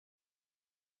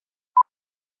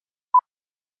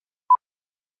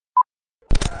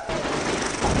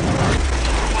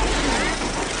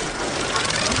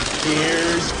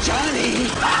Here's Johnny.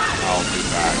 I'll be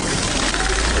back.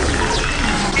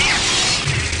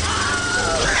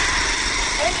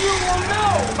 And you will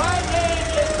know my name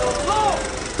is the Lord.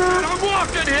 And I'm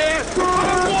walking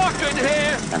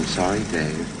here. I'm sorry,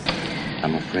 Dave.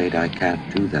 I'm afraid I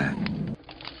can't do that.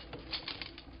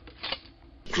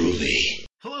 Groovy.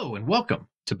 Hello and welcome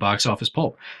to Box Office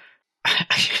Pulp.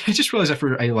 I just realized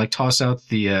after I toss out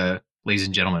the ladies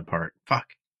and gentlemen part. Fuck.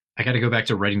 I got to go back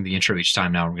to writing the intro each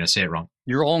time now. I'm going to say it wrong.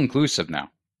 You're all inclusive now.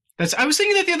 I was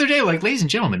thinking that the other day, like, ladies and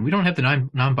gentlemen, we don't have the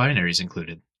non-binaries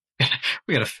included.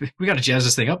 we gotta jazz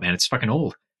this thing up, man. It's fucking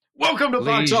old. Welcome to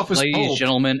Box Office Pulp. Ladies,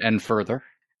 gentlemen, and further.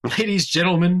 Ladies,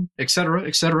 gentlemen, etc.,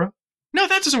 etc. No,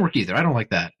 that doesn't work either. I don't like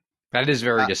that. That is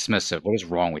very dismissive. What is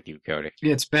wrong with you, Cody?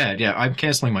 Yeah, it's bad. Yeah, I'm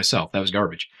canceling myself. That was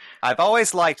garbage. I've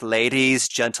always liked ladies,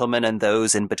 gentlemen, and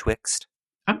those in betwixt.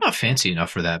 I'm not fancy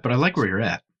enough for that, but I like where you're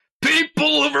at.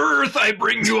 People of Earth, I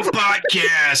bring you a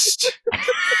podcast.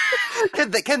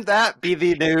 Can that be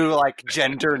the new,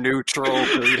 gender neutral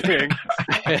greeting?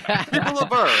 People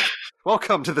of Earth,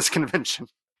 welcome to this convention.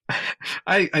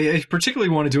 I particularly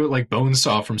want to do it like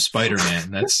Bonesaw from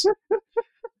Spider-Man. That's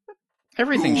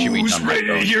everything should be done. Who's ready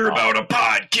to hear about a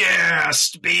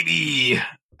podcast, baby?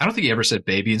 I don't think he ever said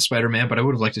baby in Spider-Man, but I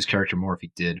would have liked his character more if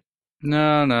he did.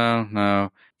 No.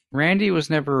 Randy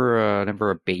was never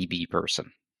a baby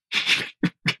person.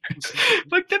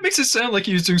 Like, that makes it sound like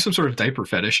he was doing some sort of diaper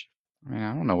fetish. I mean,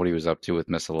 I don't know what he was up to with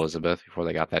Miss Elizabeth before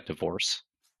they got that divorce.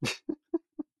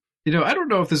 You know, I don't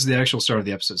know if this is the actual start of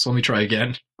the episode, so let me try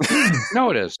again.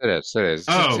 No, it is.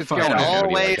 Oh, fuck. It going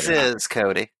always is,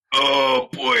 Cody. Oh,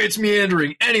 boy, it's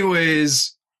meandering.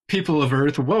 Anyways, people of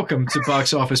Earth, welcome to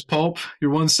Box Office Pulp.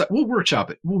 Your one stop. We'll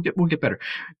workshop it. We'll get better.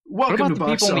 What Welcome about to the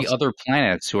Box people on Office. the other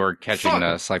planets who are catching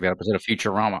us like that episode of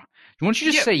Futurama? Why don't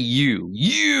you just say you?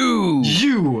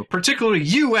 You, particularly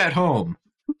you at home.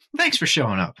 Thanks for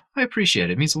showing up. I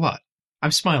appreciate it. It means a lot. I'm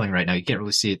smiling right now. You can't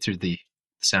really see it through the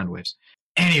sound waves.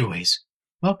 Anyways,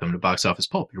 welcome to Box Office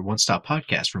Pulp, your one-stop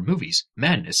podcast for movies,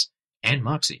 madness, and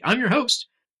moxie. I'm your host,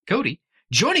 Cody.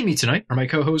 Joining me tonight are my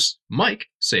co-hosts, Mike.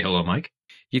 Say hello, Mike.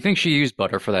 You think she used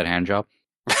butter for that hand job?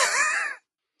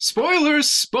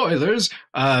 Spoilers.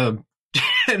 And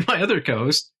my other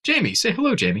co-host, Jamie. Say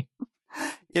hello, Jamie.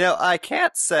 You know, I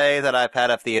can't say that I've had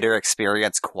a theater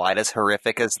experience quite as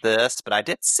horrific as this, but I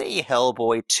did see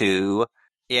Hellboy 2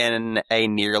 in a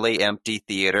nearly empty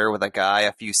theater with a guy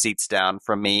a few seats down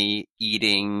from me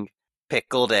eating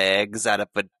pickled eggs out of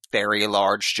a very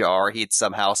large jar he'd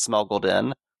somehow smuggled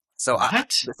in. So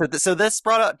What? So this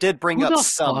did bring Who up the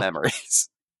some fuck? memories.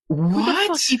 Who the What?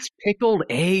 fuck eats pickled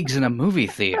eggs in a movie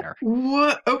theater?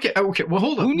 What? Okay. Well,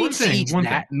 hold on. Who One needs to thing. eat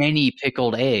that many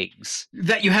pickled eggs?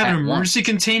 That you have an at emergency once?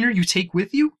 container you take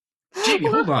with you? Jamie,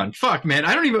 hold on. Fuck, man.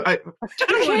 I don't You want to do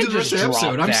can't the rest just of the drop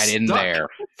episode. I'm that in stuck. there.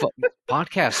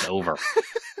 Podcast over.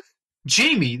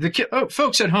 Jamie,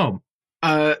 folks at home,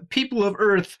 people of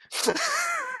Earth,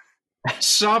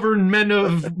 sovereign men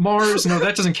of Mars. No,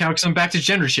 that doesn't count because I'm back to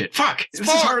gender shit. Fuck. This is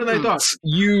harder than I thought.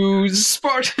 Use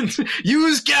Spartans.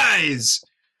 Use guys.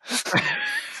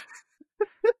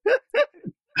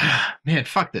 Man,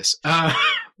 fuck this. I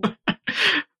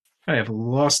have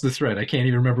lost the thread. I can't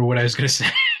even remember what I was going to say.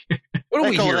 What are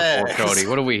we Pickled here eggs. for, Cody?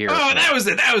 What are we here Oh, for?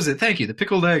 that was it. Thank you. The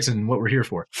pickled eggs and what we're here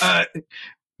for.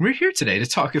 We're here today to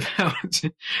talk about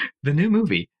the new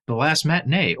movie, The Last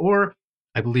Matinee, or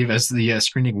I believe as the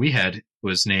screening we had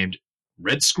was named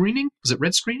Red Screening. Was it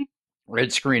Red Screening?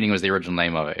 Red Screening was the original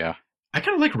name of it, yeah. I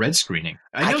kind of like Red Screening.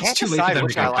 I know I it's can't too late for decide them to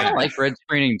which go I like. I back. like Red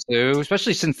Screening too,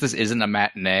 especially since this isn't a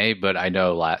matinee, but I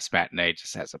know Last Matinee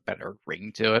just has a better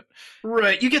ring to it.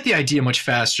 Right, you get the idea much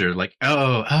faster. Like,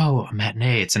 oh, a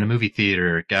matinee. It's in a movie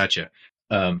theater. Gotcha.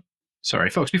 Sorry,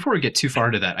 folks. Before we get too far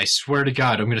into that, I swear to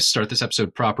God, I'm going to start this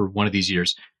episode proper one of these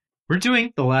years. We're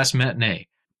doing The Last Matinee.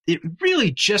 It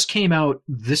really just came out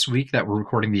this week that we're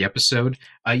recording the episode.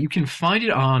 You can find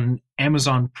it on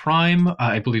Amazon Prime.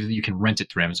 I believe that you can rent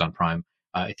it through Amazon Prime.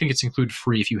 I think it's included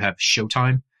free if you have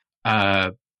Showtime.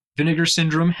 Vinegar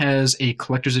Syndrome has a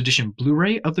collector's edition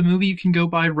Blu-ray of the movie you can go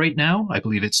buy right now. I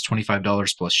believe it's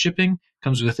 $25 plus shipping.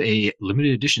 Comes with a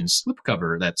limited edition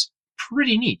slipcover that's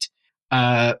pretty neat.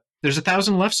 There's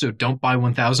 1,000 left, so don't buy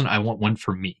 1,000. I want one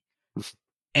for me.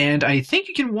 And I think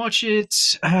you can watch it.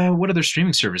 What other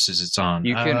streaming services it's on?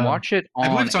 You can watch it I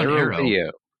believe on it's on Arrow Arrow.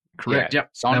 Video. Correct. Yeah, Yep.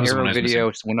 it's on That was the one Arrow I was Video.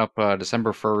 missing. It went up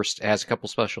December 1st. It has a couple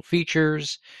special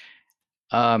features.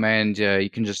 And you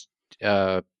can just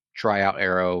try out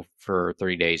Arrow for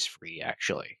 30 days free,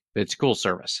 actually. It's a cool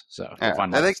service, so you'll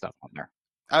find a lot of stuff on there.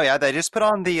 Oh yeah, they just put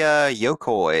on the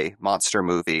Yokoi monster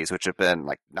movies, which have been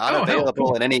not Oh, hell, available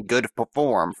cool. in any good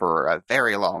form for a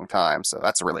very long time. So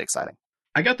that's really exciting.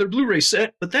 I got their Blu-ray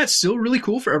set, but that's still really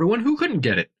cool for everyone who couldn't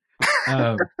get it.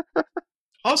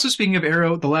 Also, speaking of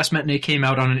Arrow, The Last Matinee came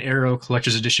out on an Arrow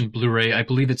Collector's Edition Blu-ray. I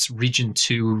believe it's Region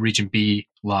 2, Region B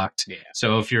locked. Yeah.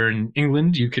 So if you're in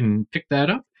England, you can pick that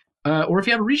up. Or if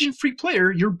you have a region-free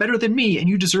player, you're better than me, and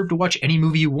you deserve to watch any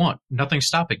movie you want. Nothing's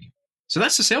stopping you. So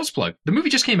that's the sales plug. The movie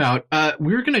just came out.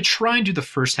 We're going to try and do the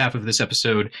first half of this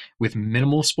episode with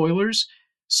minimal spoilers.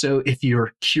 So if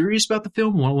you're curious about the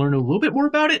film, want to learn a little bit more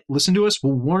about it, listen to us.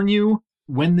 We'll warn you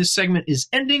when this segment is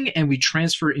ending and we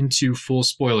transfer into full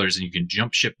spoilers, and you can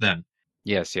jump ship then.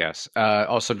 Yes.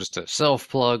 Also, just a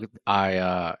self-plug,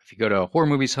 if you go to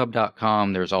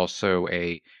horrormovieshub.com, there's also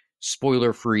a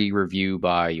spoiler-free review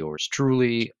by yours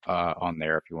truly on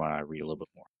there if you want to read a little bit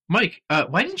more. Mike,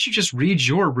 why didn't you just read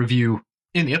your review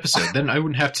in the episode? Then I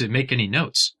wouldn't have to make any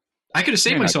notes. I could have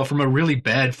saved myself from a really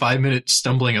bad 5-minute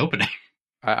stumbling opening.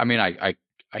 I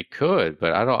could,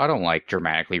 but I don't like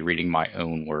dramatically reading my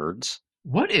own words.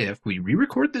 What if we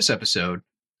re-record this episode,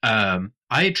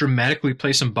 I dramatically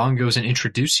play some bongos and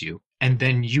introduce you, and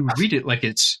then you read it like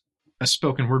it's a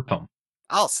spoken word poem?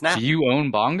 Oh, snap. Do you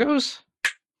own bongos?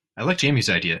 I like Jamie's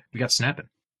idea. We got snapping.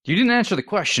 You didn't answer the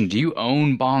question. Do you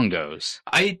own bongos?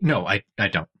 No, I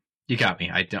don't. You got me.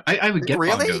 I don't. I would get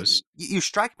Really? bongos. You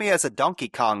strike me as a Donkey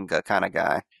Kong kind of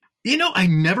guy. You know, I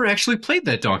never actually played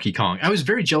that Donkey Kong. I was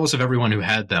very jealous of everyone who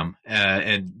had them,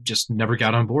 and just never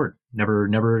got on board.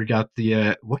 Never got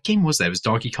the, what game was that? It was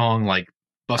Donkey Kong,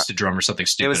 Busted Drum or something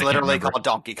stupid. It was I can't literally remember. called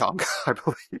Donkey Kong, I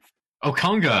believe. Oh,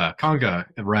 Conga.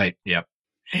 Right, yep.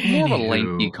 More of a Anywho.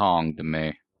 Lanky Kong to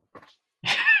me.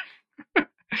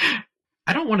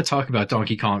 I don't want to talk about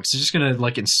Donkey Kong because it's just going to,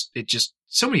 it just,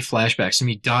 so many flashbacks to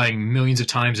me dying millions of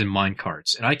times in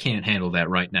minecarts, and I can't handle that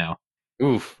right now.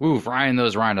 Oof, Ryan,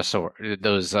 those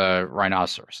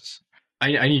rhinoceroses.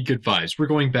 I need good vibes. We're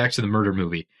going back to the murder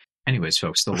movie. Anyways,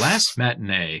 folks, The Last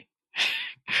Matinee.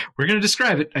 We're going to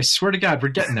describe it. I swear to God, we're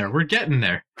getting there. We're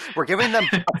giving them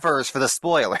buffers for the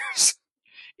spoilers.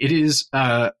 It is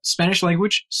Spanish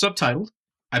language, subtitled.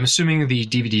 I'm assuming the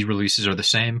DVD releases are the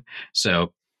same,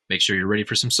 so make sure you're ready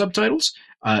for some subtitles.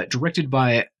 Directed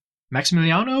by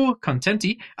Maximiliano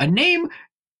Contenti, a name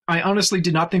I honestly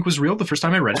did not think was real the first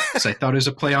time I read it, because I thought it was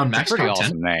a play on Max Pretty Content.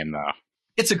 awesome name, though.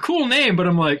 It's a cool name, but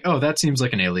I'm like, oh, that seems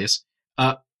like an alias.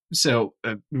 Boy.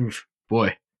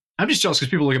 I'm just jealous because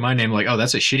people look at my name like, oh,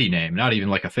 that's a shitty name, not even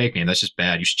like a fake name. That's just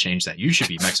bad. You should change that. You should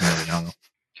be Maximiliano.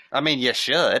 I mean, you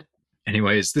should.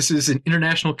 Anyways, this is an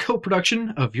international co-production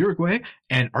of Uruguay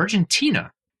and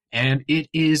Argentina, and it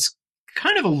is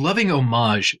kind of a loving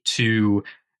homage to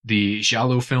the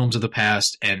giallo films of the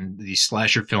past and the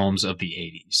slasher films of the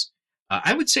 80s.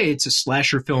 I would say it's a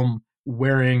slasher film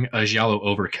wearing a giallo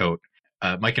overcoat.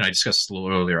 Mike and I discussed this a little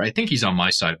earlier. I think he's on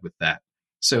my side with that.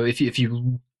 So if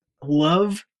you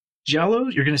love giallo,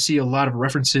 you're going to see a lot of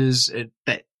references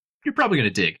that you're probably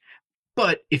going to dig.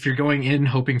 But if you're going in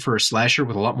hoping for a slasher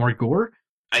with a lot more gore,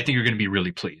 I think you're going to be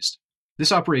really pleased.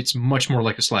 This operates much more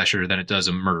like a slasher than it does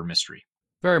a murder mystery.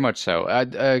 Very much so.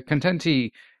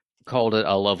 Contenti called it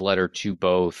a love letter to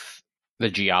both the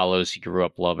giallos he grew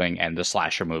up loving and the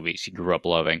slasher movies he grew up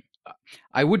loving.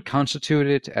 I would constitute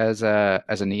it as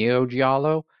a neo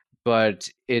giallo, but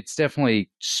it's definitely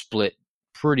split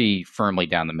pretty firmly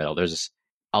down the middle. There's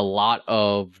a lot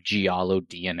of giallo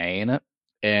DNA in it,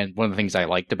 and one of the things I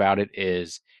liked about it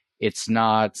is it's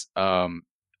not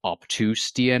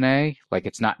obtuse DNA. Like,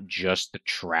 it's not just the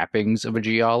trappings of a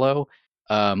giallo,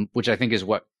 which I think is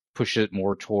what pushes it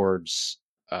more towards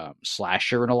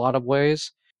slasher in a lot of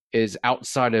ways. Is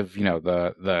outside of, you know,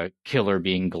 the killer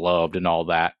being gloved and all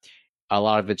that, a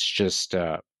lot of it's just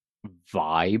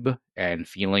vibe and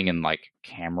feeling and like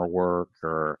camera work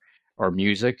or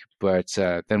music, but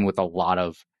then with a lot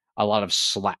of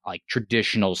like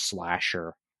traditional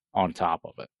slasher on top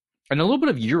of it, and a little bit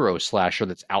of Euro slasher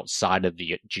that's outside of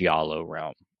the giallo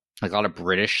realm, like a lot of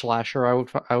British slasher.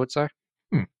 I would say.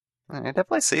 I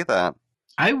definitely see that.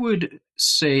 I would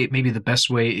say maybe the best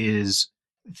way is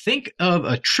think of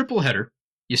a triple header.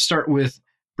 You start with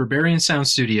Barbarian Sound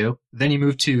Studio, then you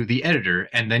move to The Editor,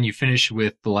 and then you finish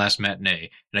with The Last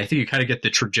Matinee. And I think you kind of get the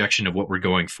trajectory of what we're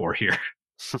going for here.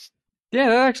 Yeah,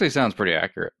 that actually sounds pretty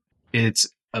accurate. It's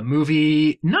a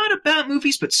movie, not about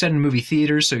movies, but set in movie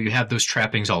theaters, so you have those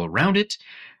trappings all around it.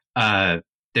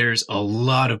 There's a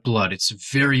lot of blood. It's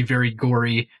very, very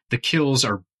gory. The kills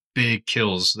are big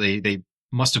kills. They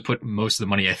must have put most of the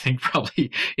money, I think,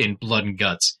 probably in blood and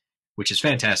guts, which is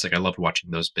fantastic. I loved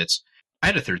watching those bits. I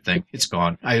had a third thing. It's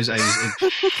gone. It's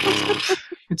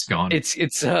gone.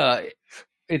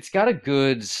 It's got a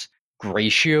good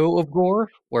ratio of gore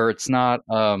where it's not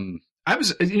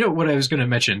You know what I was going to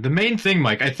mention. The main thing,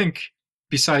 Mike, I think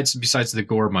besides the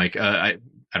gore, Mike, I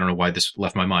don't know why this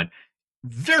left my mind.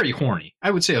 Very horny.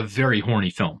 I would say a very horny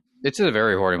film. It's a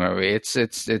very horny movie. It's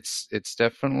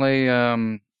definitely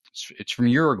it's from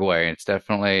Uruguay. It's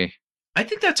definitely. I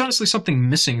think that's honestly something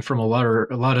missing from a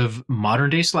lot of modern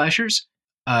day slashers.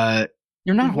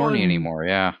 You're not horny anymore,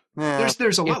 yeah.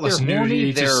 There's a lot less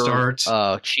nudity to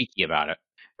start. Cheeky about it.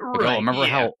 Right, Like, remember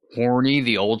how horny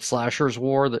the old slashers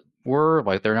were?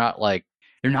 Like they're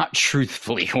not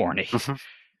truthfully horny.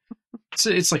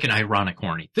 It's like an ironic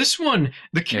horny. This one,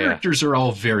 the characters are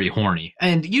all very horny,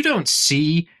 and you don't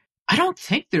see. I don't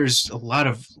think there's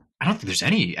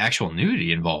any actual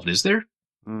nudity involved, is there?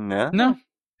 No.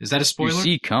 Is that a spoiler? You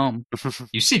see cum.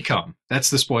 You see cum. That's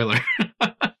the spoiler.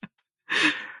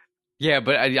 Yeah,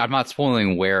 but I'm not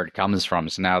spoiling where it comes from,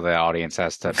 so now the audience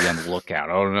has to be on the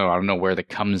lookout. I don't know where the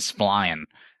cum's flying.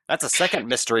 That's a second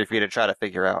mystery for you to try to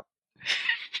figure out.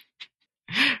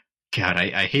 God,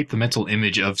 I hate the mental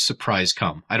image of surprise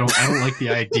cum. I don't like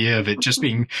the idea of it just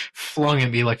being flung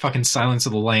at me like fucking Silence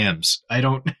of the Lambs. I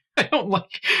don't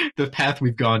like the path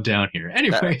we've gone down here.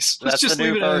 Anyways, let's just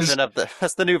leave it as...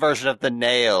 That's the new version of the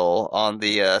nail on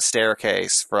the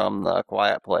staircase from The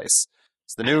Quiet Place.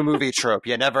 It's the new movie trope.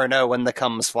 You never know when the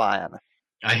cum's flying.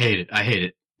 I hate it.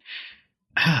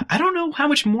 I don't know how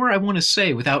much more I want to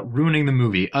say without ruining the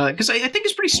movie, because I think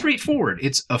it's pretty straightforward.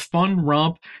 It's a fun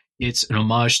romp. It's an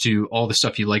homage to all the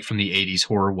stuff you like from the 80s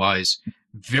horror-wise.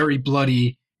 Very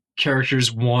bloody.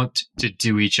 Characters want to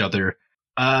do each other.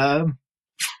 I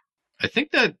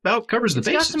think that about covers the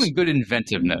bases. It's got some good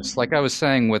inventiveness. Like I was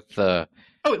saying with the...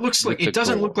 Oh, it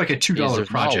doesn't look like a $2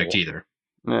 project either.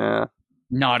 Yeah.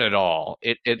 Not at all.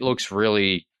 It looks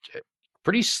really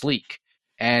pretty sleek.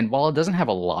 And while it doesn't have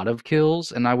a lot of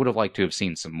kills, and I would have liked to have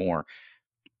seen some more,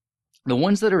 the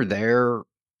ones that are there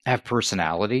have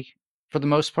personality for the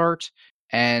most part.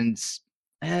 And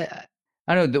I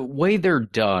don't know, the way they're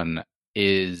done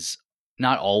is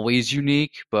not always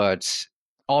unique, but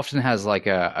often has like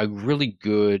a really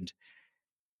good,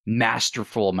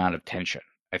 masterful amount of tension,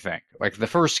 I think. Like the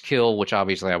first kill, which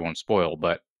obviously I won't spoil,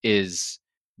 but is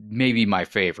maybe my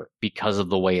favorite because of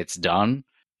the way it's done,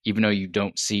 even though you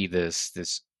don't see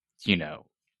this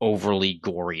overly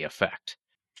gory effect.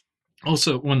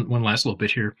 Also, one last little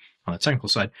bit here on the technical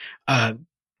side.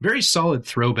 Very solid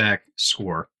throwback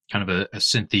score, kind of a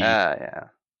synthy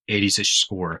 80s-ish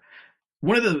score.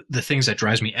 One of the things that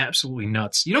drives me absolutely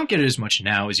nuts, you don't get it as much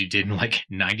now as you did in like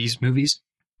 90s movies,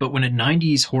 but when a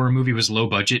 90s horror movie was low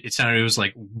budget, it was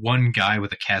like one guy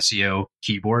with a Casio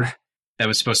keyboard that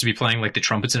was supposed to be playing like the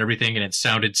trumpets and everything, and it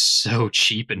sounded so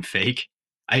cheap and fake.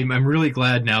 I'm really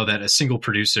glad now that a single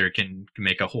producer can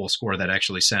make a whole score that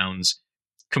actually sounds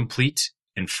complete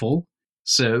and full.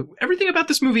 So everything about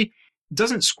this movie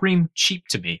doesn't scream cheap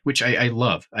to me, which I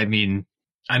love. I mean,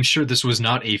 I'm sure this was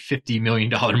not a $50 million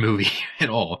movie at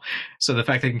all. So the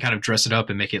fact they can kind of dress it up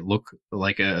and make it look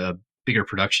like a bigger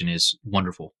production is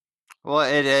wonderful. Well,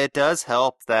 it does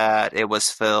help that it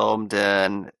was filmed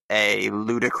in a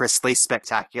ludicrously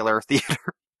spectacular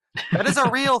theater. That is a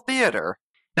real theater.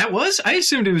 That was? I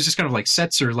assumed it was just kind of like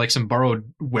sets or like some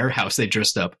borrowed warehouse they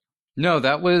dressed up. No,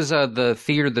 that was the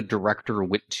theater the director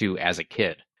went to as a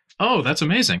kid. Oh, that's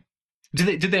amazing.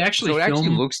 Did they actually film? Actually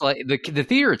looks like the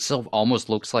theater itself almost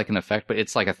looks like an effect, but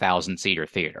it's like 1,000-seater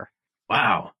theater.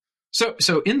 Wow. So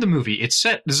in the movie, it's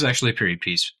set. This is actually a period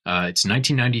piece. It's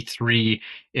 1993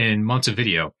 in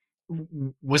Montevideo.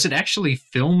 Was it actually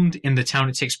filmed in the town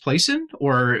it takes place in,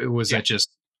 or was that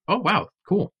just? Oh wow,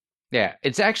 cool. Yeah,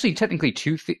 it's actually technically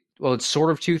it's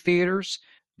sort of two theaters.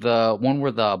 The one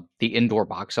where the indoor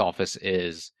box office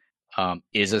is a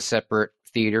separate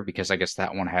theater because I guess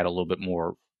that one had a little bit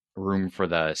more room for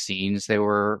the scenes they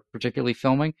were particularly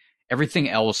filming. Everything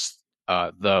else,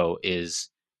 though, is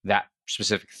that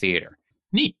specific theater.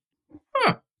 Neat.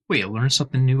 Huh. We learn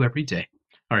something new every day.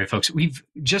 All right, folks, we've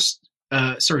just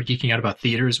started geeking out about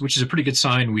theaters, which is a pretty good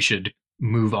sign. We should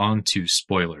move on to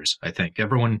spoilers. I think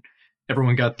everyone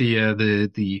got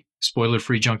the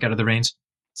spoiler-free junk out of the reins.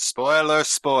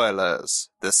 Spoilers.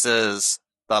 This is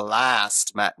the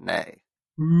last matinee.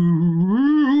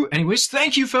 Ooh. Anyways,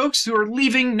 thank you, folks who are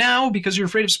leaving now because you're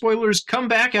afraid of spoilers. Come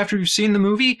back after you've seen the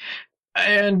movie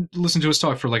and listen to us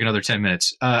talk for like another 10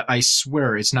 minutes. I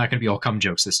swear it's not going to be all cum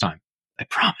jokes this time. I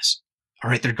promise. All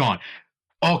right, they're gone.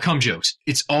 All cum jokes.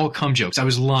 It's all cum jokes. I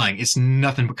was lying. It's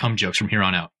nothing but cum jokes from here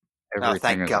on out.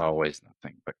 Everything is always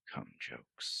nothing but cum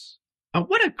jokes.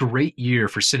 What a great year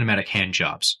for cinematic hand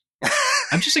jobs.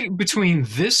 I'm just saying, between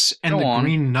this and Go The on.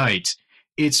 Green Knight,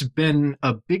 it's been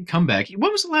a big comeback.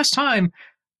 When was the last time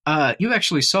you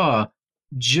actually saw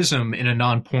Jism in a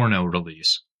non-porno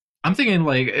release? I'm thinking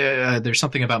like there's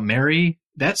something about Mary.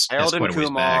 That's Harold quite and a ways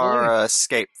back. Kumar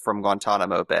escaped from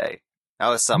Guantanamo Bay. That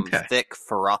was some Okay. thick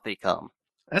Farathi cum.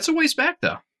 That's a ways back,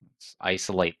 though. Let's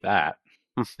isolate that.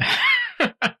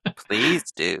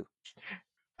 Please do.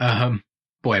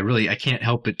 Boy, I can't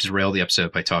help but derail the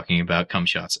episode by talking about cum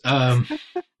shots. Man.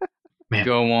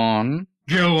 Go on.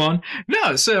 Go on.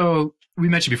 No, so we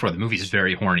mentioned before the movie is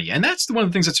very horny, and that's one of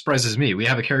the things that surprises me. We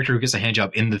have a character who gets a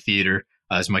handjob in the theater,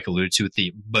 as Mike alluded to with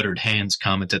the buttered hands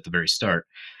comment at the very start.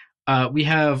 We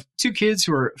have two kids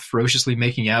who are ferociously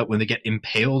making out when they get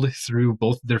impaled through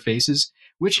both of their faces,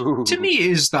 which to me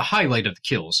is the highlight of the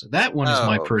kills. That one is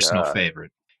my Oh, personal God.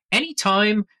 favorite.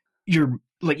 Anytime you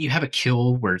have a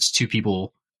kill where it's two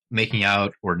people making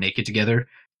out or naked together,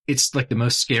 it's like the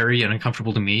most scary and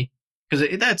uncomfortable to me.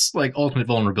 Because that's like ultimate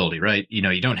vulnerability, right?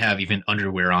 You don't have even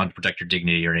underwear on to protect your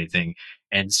dignity or anything,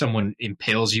 and someone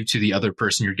impales you to the other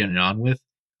person you're getting on with.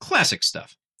 Classic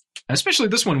stuff. Especially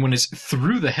this one when it's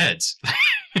through the heads.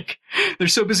 They're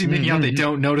so busy making out they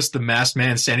don't notice the masked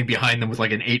man standing behind them with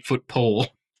like an 8-foot pole.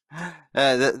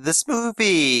 This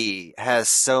movie has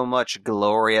so much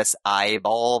glorious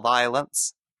eyeball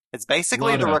violence. It's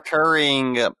basically the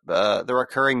recurring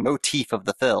motif of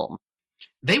the film.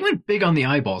 They went big on the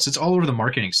eyeballs. It's all over the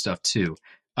marketing stuff too.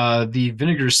 The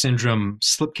Vinegar Syndrome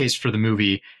slipcase for the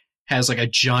movie has like a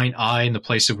giant eye in the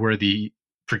place of where the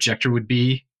projector would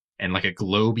be, and like a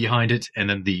glow behind it, and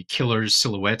then the killer's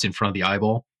silhouette in front of the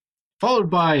eyeball, followed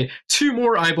by 2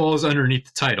 more eyeballs underneath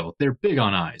the title. They're big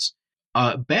on eyes.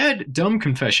 Bad, dumb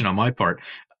confession on my part.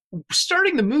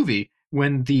 Starting the movie,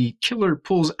 when the killer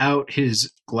pulls out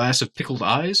his glass of pickled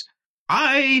eyes,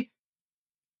 I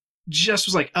just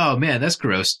was like, oh man, that's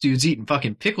gross. Dude's eating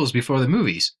fucking pickles before the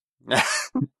movies.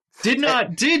 Did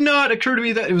not occur to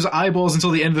me that it was eyeballs until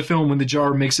the end of the film when the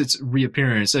jar makes its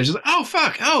reappearance. I was just like, oh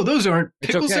fuck, oh, those aren't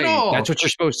It's pickles okay. at all. That's what you're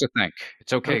supposed to think.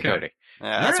 It's okay, Okay. Cody.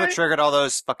 That's what Alright. triggered all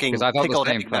those fucking 'Cause I thought the pickled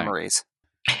same egg thing. memories.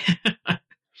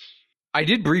 I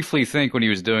did briefly think when he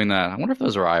was doing that, I wonder if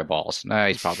those are eyeballs. Nah,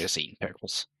 he's probably just eating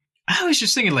pickles. I was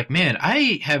just thinking, like, man,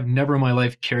 I have never in my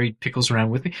life carried pickles around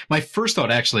with me. My first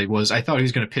thought actually was I thought he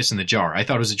was going to piss in the jar. I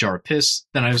thought it was a jar of piss.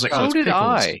 Then I was like, oh, So it's did pickles.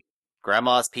 I.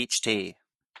 Grandma's peach tea.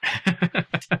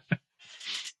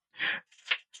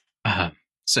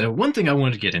 So one thing I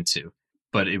wanted to get into,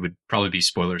 but it would probably be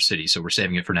spoiler city, so we're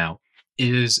saving it for now,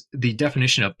 is the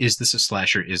definition of, is this a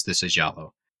slasher, is this a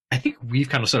giallo? I think we've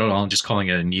kind of settled on just calling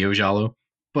it a neo-giallo,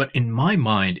 but in my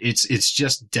mind, it's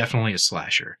just definitely a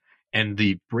slasher. And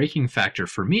the breaking factor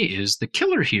for me is the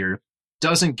killer here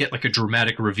doesn't get like a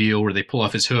dramatic reveal where they pull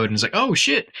off his hood and it's like, oh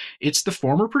shit, it's the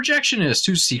former projectionist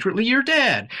who's secretly your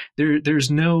dad.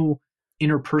 There's no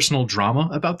interpersonal drama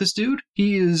about this dude.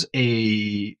 He is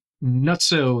a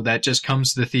nutso that just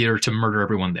comes to the theater to murder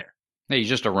everyone there. Yeah, he's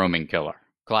just a roaming killer.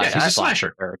 Classic Yeah, he's a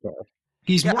slasher. character.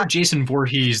 He's Yeah, more Jason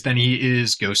Voorhees than he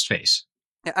is Ghostface.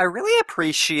 I really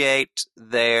appreciate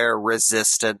their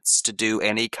resistance to do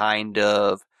any kind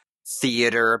of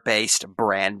theater-based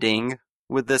branding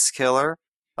with this killer.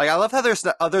 Like, I love how there's,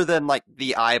 other than, like,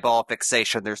 the eyeball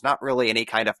fixation, there's not really any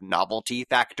kind of novelty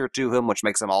factor to him, which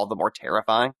makes him all the more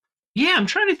terrifying. Yeah, I'm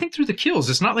trying to think through the kills.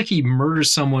 It's not like he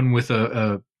murders someone with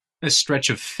a stretch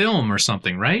of film or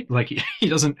something, right? Like he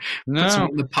doesn't put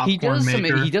someone in the popcorn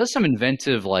maker. He does some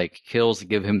inventive like kills that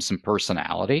give him some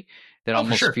personality that Oh, for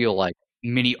almost sure. feel like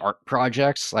mini art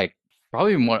projects. Like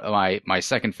probably one of my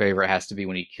second favorite has to be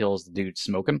when he kills the dude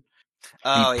smoking.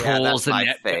 Oh, He yeah, pulls that's the my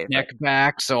neck favorite.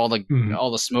 back so all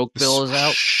the smoke billows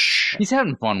out. He's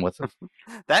having fun with it.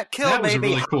 That kill That was a made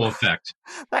me really cool effect.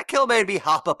 That kill made me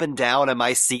hop up and down in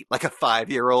my seat like a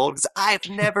 5-year-old, because I've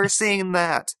never seen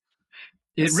that.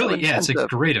 It It's so really, it's a inventive.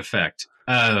 great effect.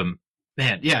 Man,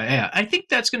 yeah. I think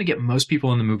that's going to get most people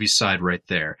on the movie side right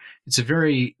there. It's a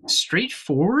very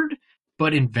straightforward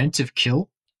but inventive kill.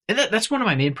 And that's one of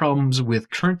my main problems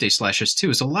with current day slashers too,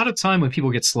 is a lot of time when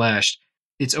people get slashed,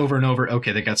 it's over and over,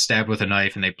 okay, they got stabbed with a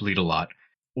knife and they bleed a lot.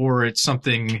 Or it's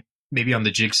something maybe on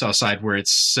the Jigsaw side where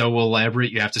it's so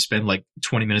elaborate you have to spend like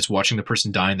 20 minutes watching the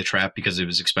person die in the trap because it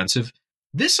was expensive.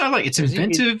 This I like. It's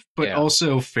inventive, but yeah.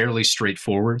 also fairly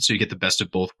straightforward, so you get the best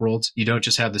of both worlds. You don't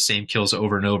just have the same kills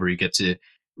over and over. You get to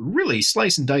really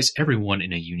slice and dice everyone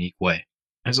in a unique way.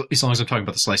 As long as I'm talking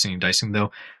about the slicing and dicing,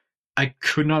 though, I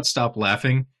could not stop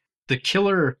laughing. The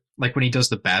killer, like when he does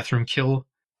the bathroom kill,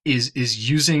 is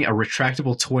using a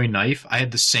retractable toy knife. I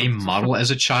had the same model as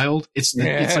a child. It's like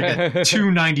a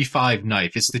 $2.95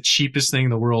 knife. It's the cheapest thing in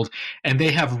the world, and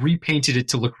they have repainted it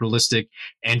to look realistic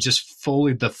and just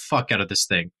folied the fuck out of this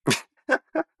thing.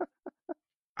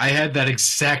 I had that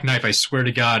exact knife. I swear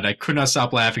to God, I could not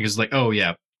stop laughing. It's like, oh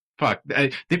yeah, fuck.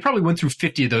 They probably went through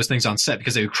 50 of those things on set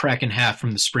because they would crack in half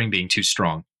from the spring being too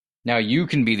strong. Now you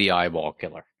can be the eyeball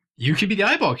killer. You could be the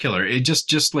eyeball killer. It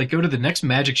just like go to the next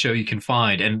magic show you can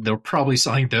find, and they're probably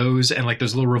selling those and like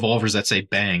those little revolvers that say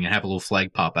bang and have a little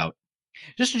flag pop out.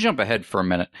 Just to jump ahead for a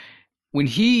minute, when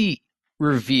he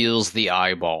reveals the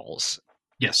eyeballs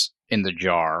Yes. in the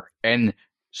jar and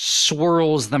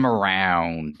swirls them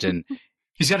around and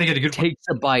He's got to get a good one. takes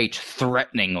a bite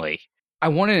threateningly, I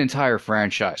want an entire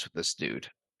franchise with this dude.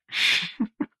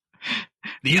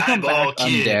 The eyeball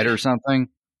kid. Undead or something.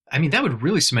 I mean, that would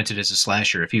really cement it as a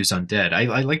slasher if he was undead.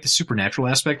 I like the supernatural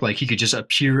aspect. Like, he could just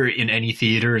appear in any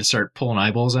theater and start pulling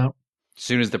eyeballs out. As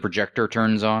soon as the projector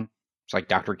turns on, it's like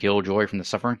Dr. Killjoy from The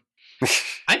Suffering.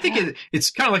 I think it's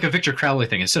kind of like a Victor Crowley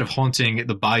thing. Instead of haunting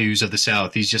the bayous of the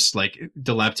South, he's just like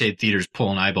dilapidated theaters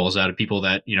pulling eyeballs out of people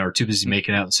that, are too busy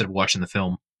making out instead of watching the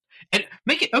film. And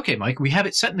make it, okay, Mike, we have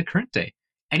it set in the current day.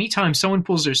 Anytime someone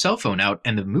pulls their cell phone out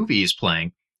and the movie is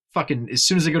playing, fucking, as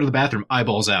soon as they go to the bathroom,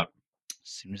 eyeballs out.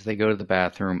 As soon as they go to the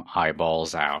bathroom,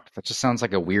 eyeballs out. That just sounds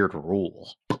like a weird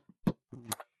rule.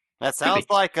 That sounds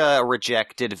like a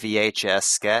rejected VHS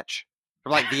sketch.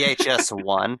 From like VHS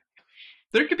 1.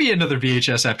 There could be another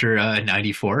VHS after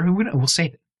 94. We'll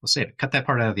save it. We'll save it. Cut that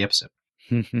part out of the episode.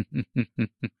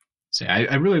 So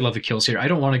I really love the kills here. I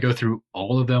don't want to go through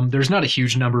all of them. There's not a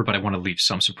huge number, but I want to leave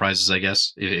some surprises, I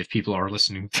guess, if people are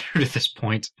listening through to this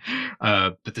point.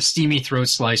 But the steamy throat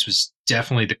slice was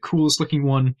definitely the coolest looking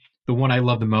one. The one I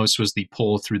loved the most was the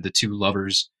pull through the two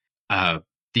lovers.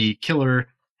 The killer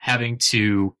having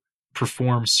to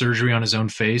perform surgery on his own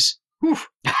face. Whew.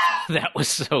 That was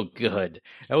so good.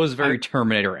 That was very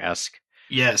Terminator-esque.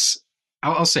 Yes.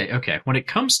 I'll say, okay, when it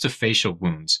comes to facial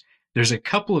wounds, there's a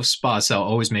couple of spots that'll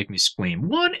always make me squeam.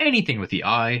 One, anything with the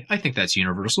eye. I think that's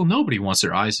universal. Nobody wants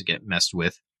their eyes to get messed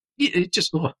with. It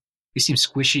just, they seem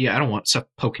squishy. I don't want stuff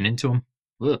poking into them.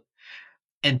 Ugh.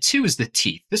 And two is the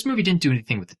teeth. This movie didn't do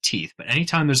anything with the teeth, but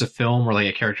anytime there's a film where like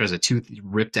a character has a tooth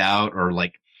ripped out or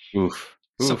like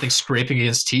something scraping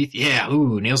against teeth,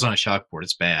 nails on a chalkboard.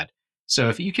 It's bad. So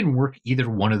if you can work either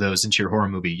one of those into your horror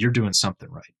movie, you're doing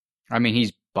something right. I mean,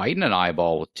 he's biting an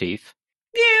eyeball with teeth.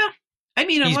 Yeah. I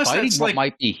mean, he's unless biting that's what like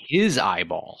might be his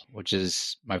eyeball, which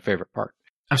is my favorite part.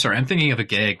 I'm sorry, I'm thinking of a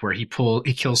gag where he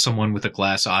kills someone with a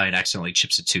glass eye and accidentally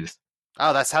chips a tooth.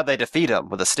 Oh, that's how they defeat him,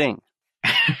 with a sting.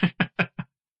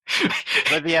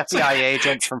 With the FBI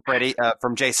agents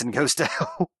from Jason Goes to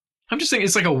Hell. I'm just saying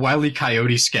it's like a Wile E.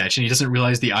 Coyote sketch, and he doesn't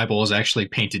realize the eyeball is actually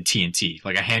painted TNT,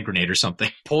 like a hand grenade or something.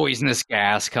 Poisonous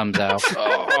gas comes out.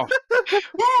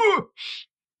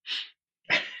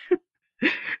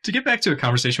 To get back to a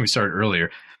conversation we started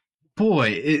earlier,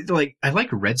 boy, I like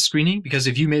red screening, because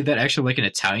if you made that actually like an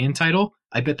Italian title,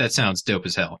 I bet that sounds dope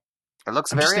as hell. It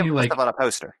looks very impressive on a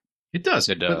poster. It does.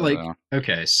 It does. But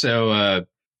okay, so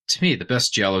to me, the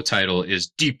best Giallo title is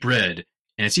Deep Red.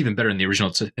 And it's even better in the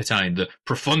original Italian, the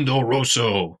Profondo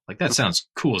Rosso. Like, that sounds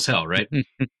cool as hell, right?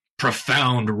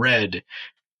 Profound Red.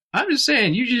 I'm just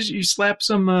saying, you slap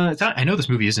some Italian. I know this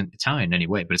movie isn't Italian in any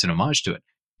way, but it's an homage to it.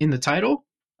 In the title,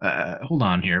 hold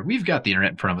on here. We've got the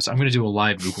internet in front of us. I'm going to do a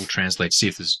live Google Translate, see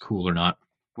if this is cool or not.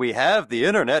 We have the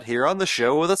internet here on the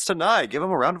show with us tonight. Give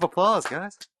them a round of applause,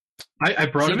 guys. I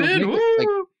brought him in.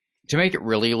 To make it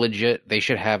really legit, they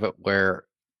should have it where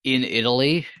in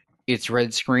Italy it's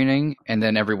red screening, and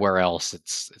then everywhere else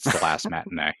it's the last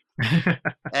matinee.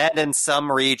 And in some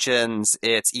regions,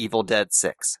 it's Evil Dead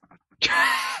 6.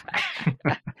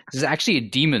 This is actually a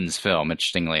Demons film,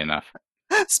 interestingly enough.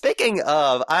 Speaking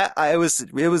of, it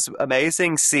was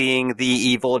amazing seeing the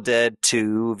Evil Dead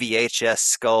 2 VHS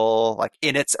skull like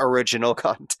in its original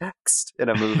context in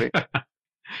a movie.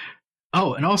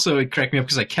 Oh, and also it cracked me up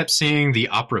because I kept seeing the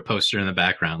opera poster in the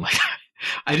background. Like,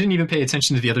 I didn't even pay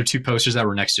attention to the other two posters that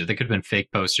were next to it. They could have been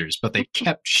fake posters, but they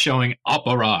kept showing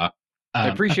opera. I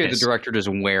appreciate the director just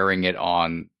wearing it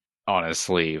on his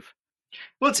sleeve.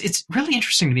 Well, it's really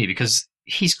interesting to me because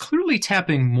he's clearly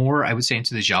tapping more, I would say,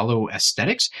 into the Giallo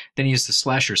aesthetics than he is the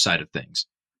slasher side of things.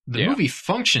 The movie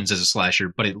functions as a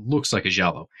slasher, but it looks like a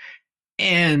Giallo.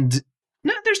 And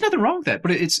no, there's nothing wrong with that,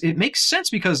 but it makes sense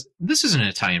because this is an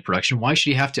Italian production. Why should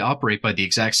he have to operate by the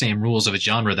exact same rules of a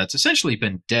genre that's essentially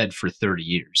been dead for 30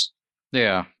 years?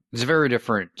 Yeah, it's very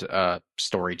different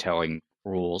storytelling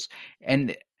rules.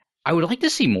 And I would like to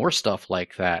see more stuff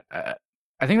like that.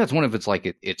 I think that's one of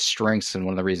its strengths, and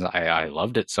one of the reasons I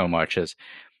loved it so much is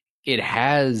it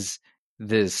has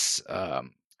this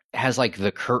has like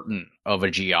the curtain of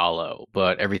a giallo,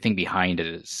 but everything behind it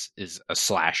is a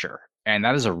slasher, and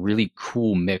that is a really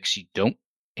cool mix.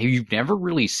 You've never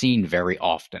really seen very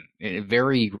often, in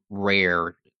very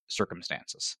rare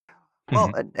circumstances.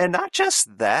 Well, and not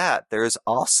just that, there's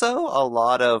also a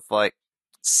lot of like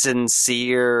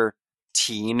sincere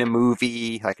teen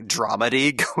movie like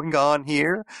dramedy going on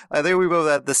here. I think we both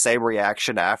had the same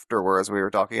reaction afterwards. We were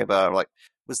talking about it, like,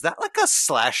 was that like a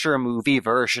slasher movie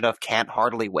version of Can't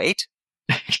Hardly Wait?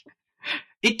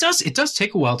 It does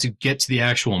take a while to get to the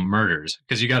actual murders,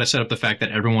 because you got to set up the fact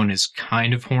that everyone is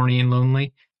kind of horny and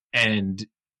lonely, and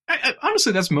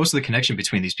honestly, that's most of the connection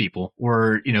between these people.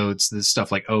 Or, it's the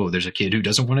stuff like, oh, there's a kid who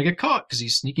doesn't want to get caught because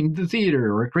he's sneaking into the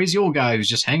theater, or a crazy old guy who's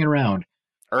just hanging around.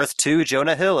 Earth 2,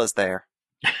 Jonah Hill is there.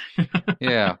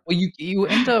 Yeah. Well, you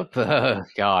end up.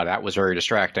 God, that was very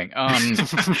distracting.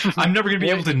 I'm never going to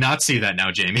be able to not see that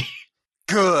now, Jamie.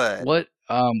 Good. What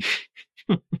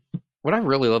what I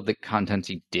really love that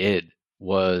Contenti did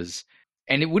was,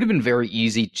 and it would have been very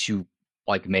easy to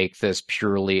like make this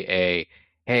purely a,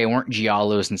 hey, weren't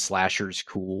giallos and slashers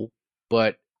cool?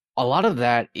 But a lot of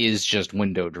that is just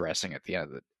window dressing at the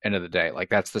end of the day. Like,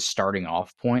 that's the starting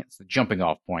off point, it's the jumping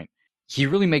off point. He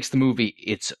really makes the movie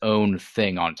its own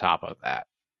thing on top of that.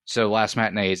 So Last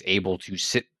Matinee is able to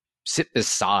sit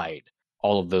beside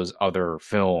all of those other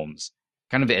films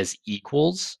kind of as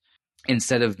equals,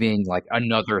 instead of being like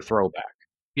another throwback.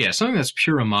 Yeah, something that's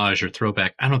pure homage or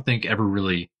throwback, I don't think ever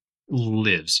really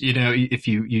lives. If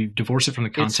you divorce it from the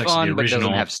context it's fun, of the original, but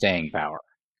doesn't have staying power.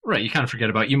 Right, you kind of forget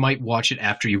about it. You might watch it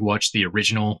after you watch the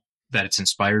original that it's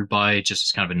inspired by, just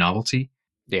as kind of a novelty.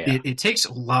 Yeah. It takes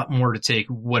a lot more to take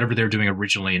whatever they're doing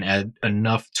originally and add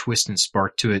enough twist and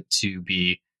spark to it to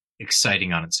be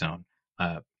exciting on its own.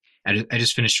 I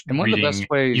just finished reading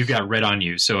You Got Red on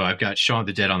You, so I've got Shaun of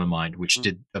the Dead on the mind, which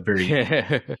did a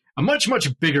much,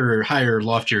 much bigger, higher,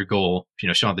 loftier goal.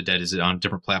 Shaun of the Dead is on a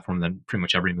different platform than pretty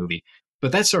much every movie.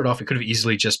 But that started off, it could have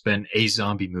easily just been a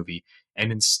zombie movie.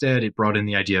 And instead, it brought in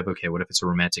the idea of, okay, what if it's a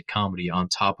romantic comedy on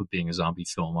top of being a zombie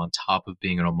film, on top of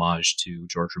being an homage to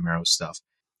George Romero's stuff?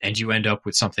 And you end up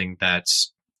with something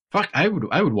that's, I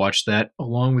would watch that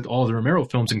along with all the Romero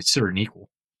films and consider it an equal.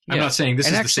 I'm not saying this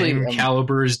is actually the same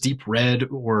caliber as Deep Red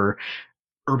or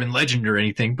Urban Legend or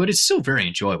anything, but it's still very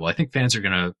enjoyable. I think fans are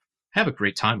going to have a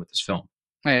great time with this film.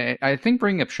 I think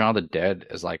bringing up Shaun of the Dead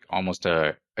is like almost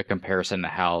a comparison to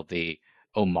how the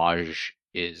homage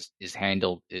is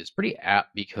handled is pretty apt,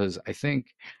 because I think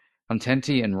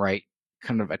Contenti and Wright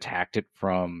kind of attacked it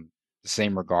from the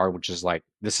same regard, which is like,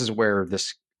 this is where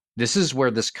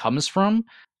this comes from,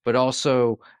 but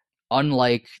also,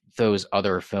 unlike those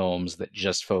other films that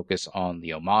just focus on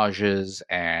the homages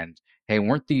and, hey,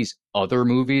 weren't these other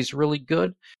movies really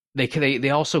good? They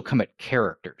also come at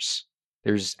characters.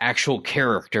 There's actual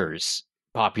characters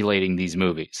populating these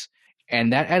movies,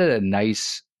 and that added a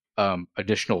nice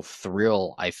additional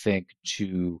thrill, I think,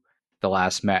 to The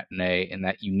Last Matinee, in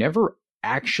that you never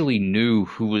actually knew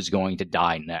who was going to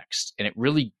die next, and it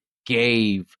really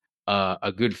gave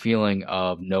a good feeling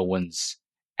of no one's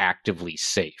actively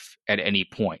safe at any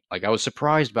point. Like, I was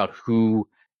surprised about who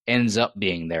ends up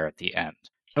being there at the end.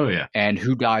 Oh yeah. And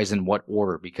who dies in what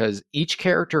order, because each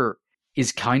character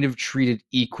is kind of treated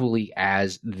equally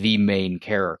as the main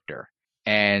character.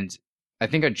 And I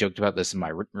think I joked about this in my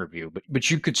written review, but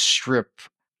you could strip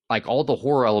like all the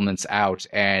horror elements out,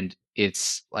 and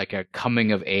it's like a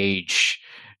coming of age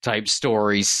type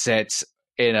story set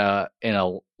in a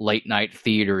late night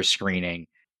theater screening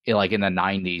like in the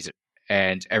 90s,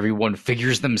 and everyone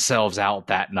figures themselves out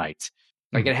that night.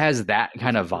 Like, it has that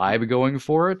kind of vibe going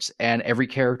for it, and every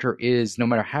character is, no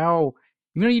matter how,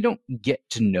 you don't get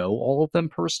to know all of them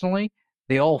personally,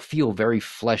 they all feel very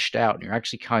fleshed out, and you're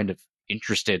actually kind of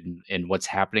interested in what's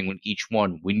happening with each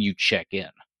one when you check in.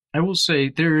 I will say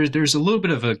there's a little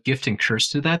bit of a gift and curse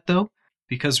to that, though,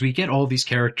 because we get all these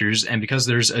characters, and because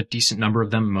there's a decent number of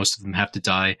them, most of them have to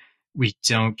die, we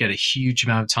don't get a huge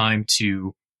amount of time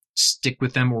to stick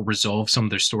with them or resolve some of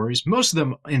their stories. Most of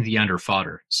them in the end are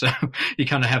fodder. So you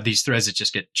kind of have these threads that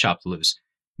just get chopped loose.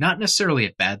 Not necessarily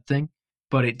a bad thing,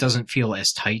 but it doesn't feel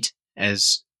as tight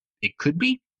as it could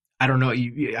be. I don't know.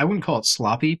 I wouldn't call it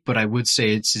sloppy, but I would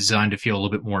say it's designed to feel a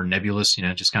little bit more nebulous,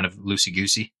 just kind of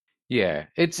loosey-goosey. Yeah,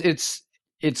 it's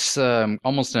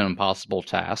almost an impossible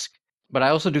task, but I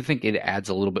also do think it adds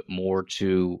a little bit more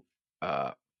to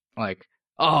like,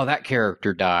 oh, that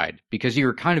character died, because you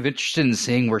were kind of interested in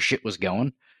seeing where shit was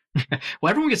going. Well,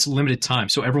 everyone gets limited time,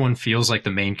 so everyone feels like the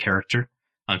main character.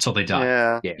 until they die.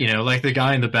 Yeah. Yeah. You know, like the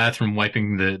guy in the bathroom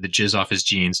wiping the jizz off his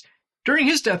jeans. During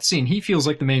his death scene, he feels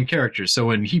like the main character. So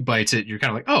when he bites it, you're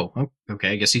kind of like, oh,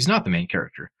 okay, I guess he's not the main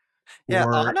character. Yeah,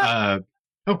 Or, Anna-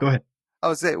 go ahead. I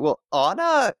would say, well,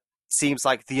 Anna seems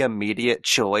like the immediate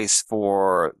choice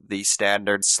for the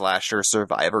standard slasher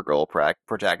survivor girl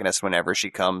protagonist whenever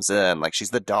she comes in. Like, she's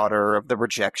the daughter of the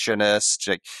rejectionist.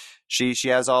 Like, she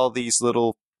has all these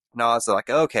little nods like,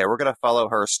 okay, we're going to follow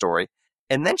her story.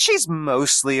 And then she's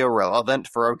mostly irrelevant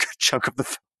for a good chunk of the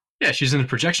film. Yeah, she's in the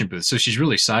projection booth, so she's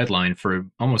really sidelined for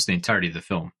almost the entirety of the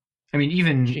film. I mean,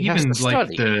 She has to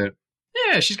like study.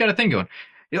 she's got a thing going.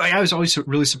 Like, I was always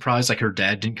really surprised, like, her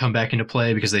dad didn't come back into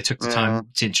play because they took the time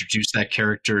to introduce that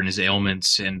character and his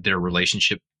ailments and their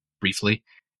relationship briefly,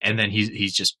 and then he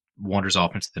just wanders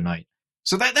off into the night.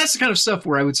 So that's the kind of stuff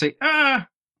where I would say,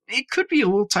 it could be a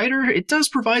little tighter. It does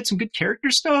provide some good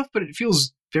character stuff, but it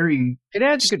feels very It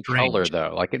adds good strange. color,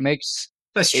 though. Like,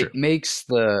 That's true. it makes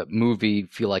the movie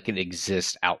feel like it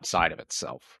exists outside of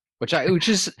itself, which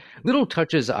is little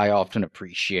touches I often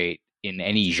appreciate in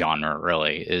any genre.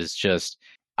 Really, is just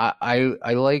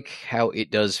I like how it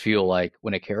does feel like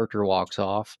when a character walks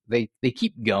off, they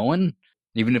keep going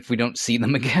even if we don't see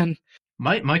them again.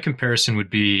 My comparison would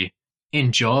be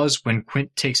in Jaws when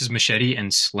Quint takes his machete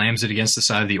and slams it against the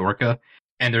side of the orca,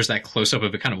 and there's that close up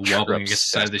of it kind of wobbling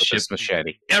against the side of the ship.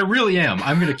 Machete. I really am.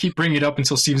 I'm going to keep bringing it up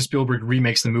until Steven Spielberg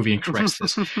remakes the movie and corrects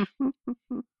this.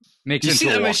 Makes You it see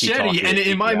into that a machete, walkie-talkie and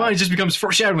in my yeah. mind, it just becomes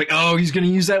foreshadowing. Like, oh, he's going to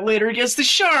use that later against the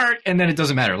shark, and then it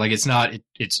doesn't matter. Like, it's not.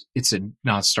 It's a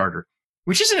non-starter,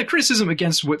 which isn't a criticism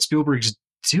against what Spielberg's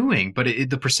doing, but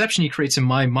the perception he creates in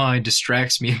my mind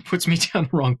distracts me and puts me down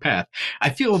the wrong path.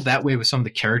 I feel that way with some of the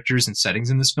characters and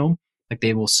settings in this film. Like,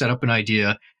 they will set up an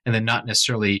idea and then not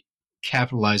necessarily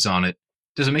capitalize on it.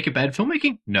 Does it make it bad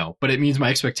filmmaking? No, but it means my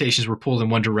expectations were pulled in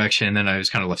one direction, and then I was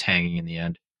kind of left hanging in the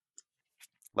end.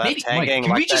 Left Maybe, hanging Mike, can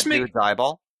we like just that make- dude's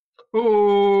eyeball.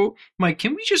 Oh, Mike,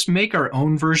 can we just make our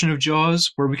own version of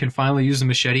Jaws where we can finally use the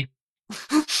machete?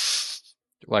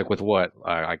 Like with what?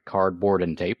 Like cardboard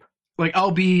and tape? Like,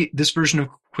 I'll be this version of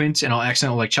Quint, and I'll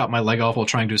accidentally like chop my leg off while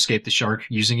trying to escape the shark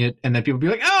using it, and then people will be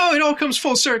like, "Oh, it all comes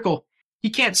full circle. He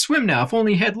can't swim now. If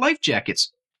only he had life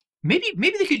jackets." Maybe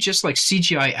they could just like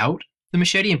CGI out the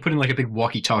machete and put in like a big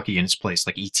walkie-talkie in its place,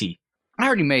 like E.T. I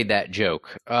already made that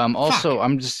joke. Also, Fuck.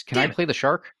 I'm just. Can I Damn it. play the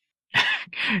shark?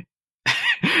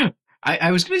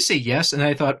 I was going to say yes, and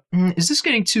I thought, is this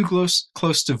getting too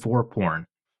close to vor porn?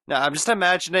 No, I'm just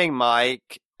imagining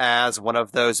Mike as one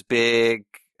of those big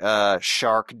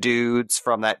shark dudes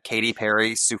from that Katy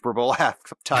Perry Super Bowl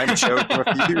halftime show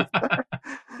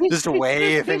review, just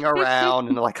waving around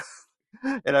in like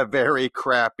in a very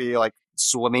crappy like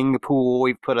swimming pool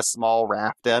we've put a small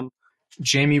raft in.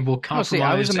 Jamie will Oh, see, compromise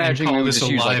I was and imagining call we would this a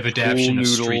just use live like adaptation pool of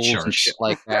Street noodles and Sharks. shit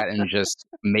like that, and just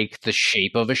make the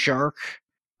shape of a shark.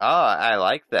 Oh, I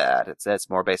like that. It's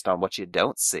more based on what you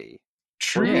don't see.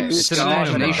 True Yeah, it's an Scott in its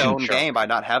imagination own shark. game by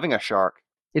not having a shark.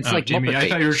 It's Oh, like Jamie, Muppet I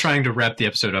thought you were Babies. trying to wrap the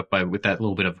episode up with that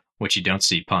little bit of what you don't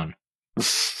see pun.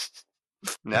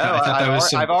 No, I thought that was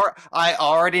some- I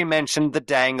already mentioned the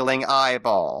dangling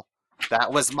eyeball.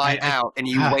 That was my I- out, and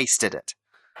you wasted it.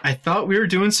 I thought we were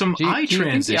doing some Do you eye think the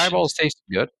transitions. eyeballs taste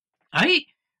good? I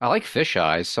like fish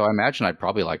eyes, so I imagine I'd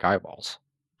probably like eyeballs.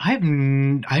 I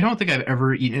don't think I've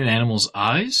ever eaten an animal's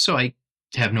eyes, so I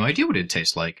have no idea what it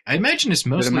tastes like. I imagine it's Good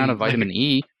mostly amount of vitamin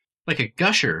E. like a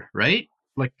gusher, right?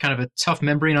 Like kind of a tough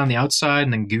membrane on the outside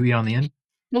and then gooey on the end.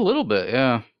 A little bit,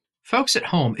 yeah. Folks at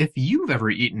home, if you've ever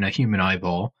eaten a human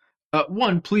eyeball,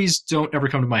 one, please don't ever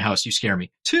come to my house. You scare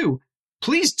me. Two,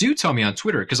 please do tell me on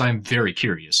Twitter because I'm very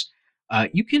curious.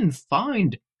 You can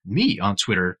find me on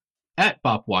Twitter at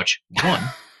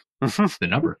BopWatch1, the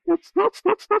number.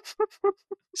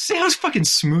 See how fucking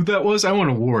smooth that was? I want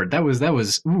an award. That was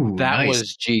ooh, That nice.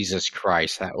 was Jesus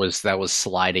Christ. That was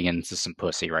sliding into some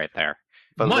pussy right there.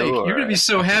 Mike, you're going to be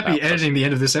so happy That was- editing the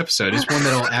end of this episode. It's one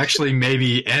that'll actually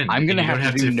maybe end. I'm gonna and you don't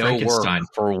have to do no Frankenstein. work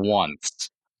for once.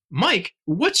 Mike,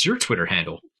 what's your Twitter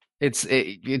handle?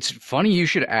 It's funny you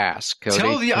should ask, Cody.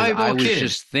 Tell the 'cause eyeball I was kid.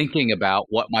 just thinking about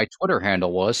what my Twitter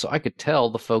handle was, so I could tell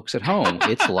the folks at home.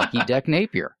 It's Lucky Deck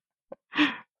Napier.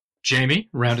 Jamie,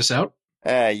 round us out.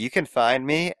 You can find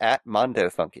me at Mondo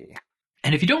Funky.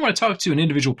 And if you don't want to talk to an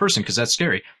individual person, because that's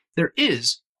scary, there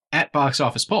is at Box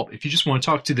Office Pulp. If you just want to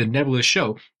talk to the nebulous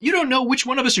show, you don't know which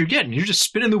one of us you're getting. You're just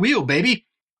spinning the wheel, baby.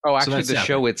 Oh, So actually, that's the out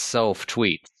show itself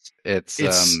tweets. It's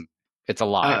a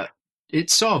lie. It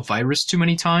saw a virus too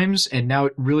many times, and now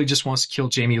it really just wants to kill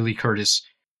Jamie Lee Curtis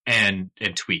and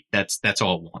tweet. That's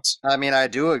all it wants. I mean, I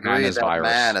do agree Man is that virus.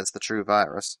 man is the true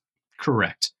virus.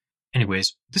 Correct.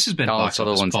 Anyways, this has been Colin Box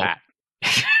Office Sutherland's Pulp.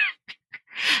 hat.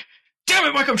 Damn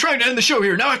it, Mike! I'm trying to end the show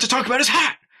here. Now I have to talk about his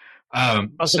hat.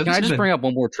 Also, can I just bring up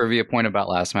one more trivia point about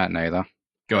Last Matinee, though?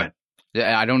 Go ahead.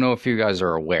 Yeah, I don't know if you guys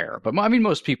are aware, but I mean,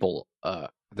 most people at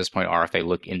this point are if they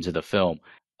look into the film.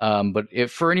 But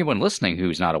if for anyone listening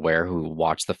who's not aware, who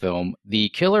watched the film, the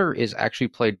killer is actually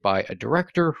played by a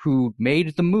director who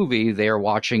made the movie they are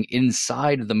watching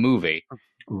inside the movie.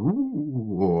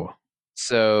 Ooh.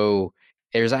 So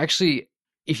there's actually,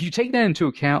 if you take that into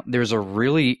account, there's a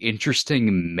really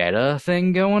interesting meta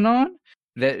thing going on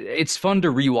that it's fun to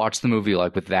rewatch the movie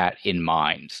like with that in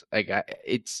mind. Like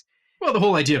it's. Well, the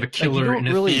whole idea of a killer in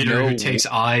a really theater who takes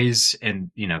eyes and,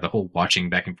 the whole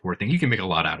watching back and forth thing, you can make a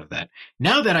lot out of that.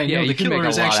 Now that I know the killer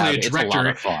is actually a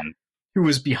director who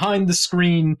was behind the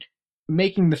screen,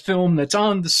 making the film that's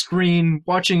on the screen,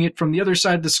 watching it from the other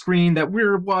side of the screen that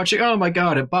we're watching. Oh my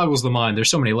God, it boggles the mind. There's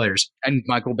so many layers. And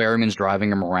Michael Berryman's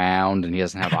driving him around and he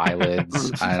doesn't have eyelids.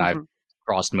 And I've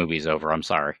crossed movies over. I'm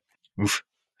sorry. Oof.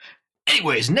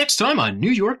 Anyways, next time on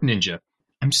New York Ninja.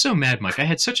 I'm so mad, Mike. I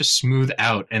had such a smooth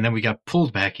out, and then we got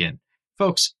pulled back in,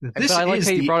 folks. I like how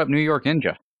you brought up New York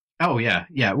Ninja. Oh yeah.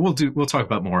 We'll talk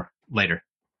about more later.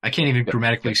 I can't even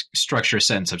grammatically structure a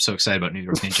sentence. I'm so excited about New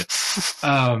York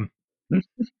Ninja.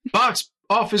 Box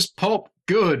office pulp,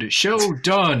 good show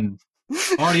done.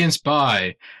 Audience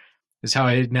bye is how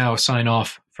I now sign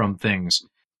off from things.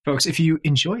 Folks, if you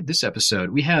enjoyed this episode,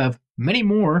 we have many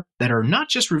more that are not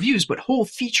just reviews, but whole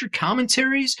featured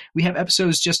commentaries. We have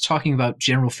episodes just talking about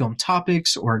general film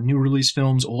topics or new release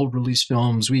films, old release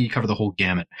films. We cover the whole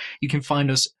gamut. You can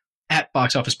find us at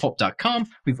boxofficepulp.com.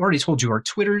 We've already told you our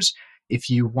Twitters. If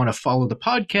you want to follow the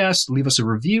podcast, leave us a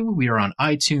review. We are on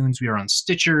iTunes. We are on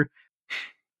Stitcher.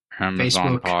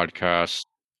 Amazon Facebook. Podcast.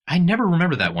 I never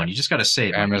remember that one. You just got to say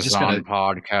it. Amazon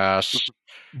Podcast.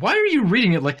 Why are you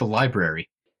reading it like the library?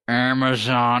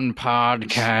 Amazon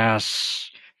Podcasts.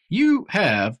 You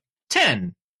have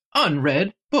 10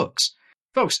 unread books.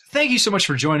 Folks, thank you so much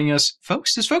for joining us.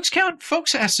 Folks, does folks count?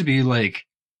 Folks has to be like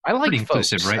I like pretty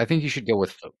folks. inclusive, right? I think you should go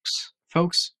with folks.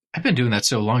 Folks, I've been doing that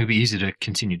so long it'd be easy to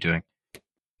continue doing.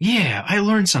 Yeah, I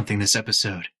learned something this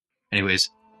episode. Anyways,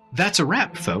 that's a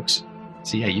wrap, folks.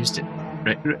 See, I used it.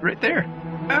 Right there.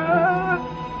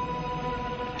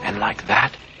 And like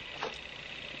that,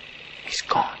 he's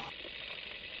gone.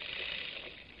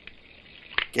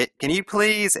 Can you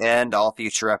please end all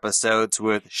future episodes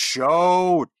with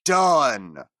 "show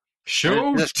done"?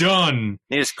 Show done.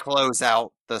 You just close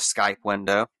out the Skype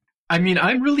window. I mean,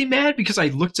 I'm really mad because I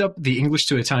looked up the English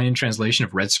to Italian translation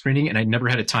of red screening and I never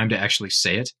had a time to actually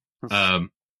say it. I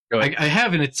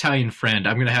have an Italian friend.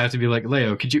 I'm gonna have to be like,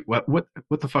 Leo, could you what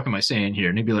the fuck am I saying here?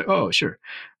 And he'd be like, oh sure.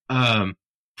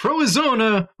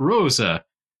 Prozzona Rosa,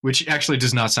 which actually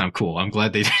does not sound cool. I'm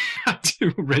glad they did not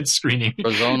do red screening.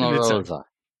 Prozzona Rosa.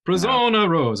 Prozzona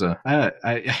Rosa.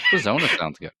 Prozzona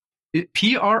sounds good.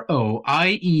 Proiezone.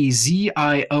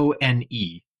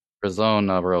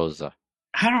 Prozzona Rosa.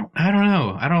 I don't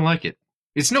know. I don't like it.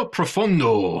 It's no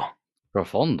Profondo.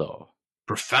 Profondo.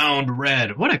 Profound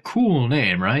Red. What a cool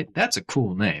name, right? That's a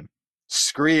cool name.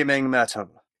 Screaming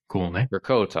metal. Cool name.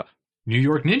 Ricotta. New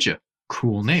York Ninja.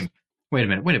 Cool name. Wait a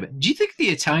minute. Do you think the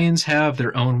Italians have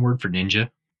their own word for ninja?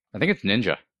 I think it's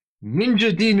ninja.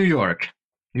 Ninja di New York.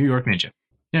 New York Ninja.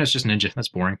 Yeah, it's just ninja. That's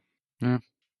boring. Yeah.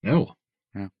 No.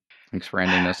 Yeah. Thanks for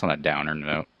ending this on a downer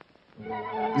note.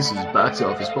 This is Box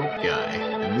Office Pulp Guy,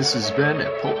 and this has been a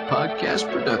Pulp Podcast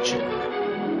production.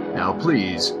 Now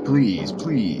please, please,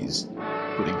 please,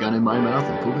 put a gun in my mouth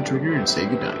and pull the trigger and say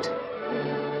goodnight.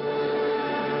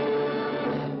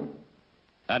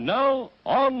 And now,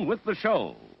 on with the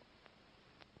show.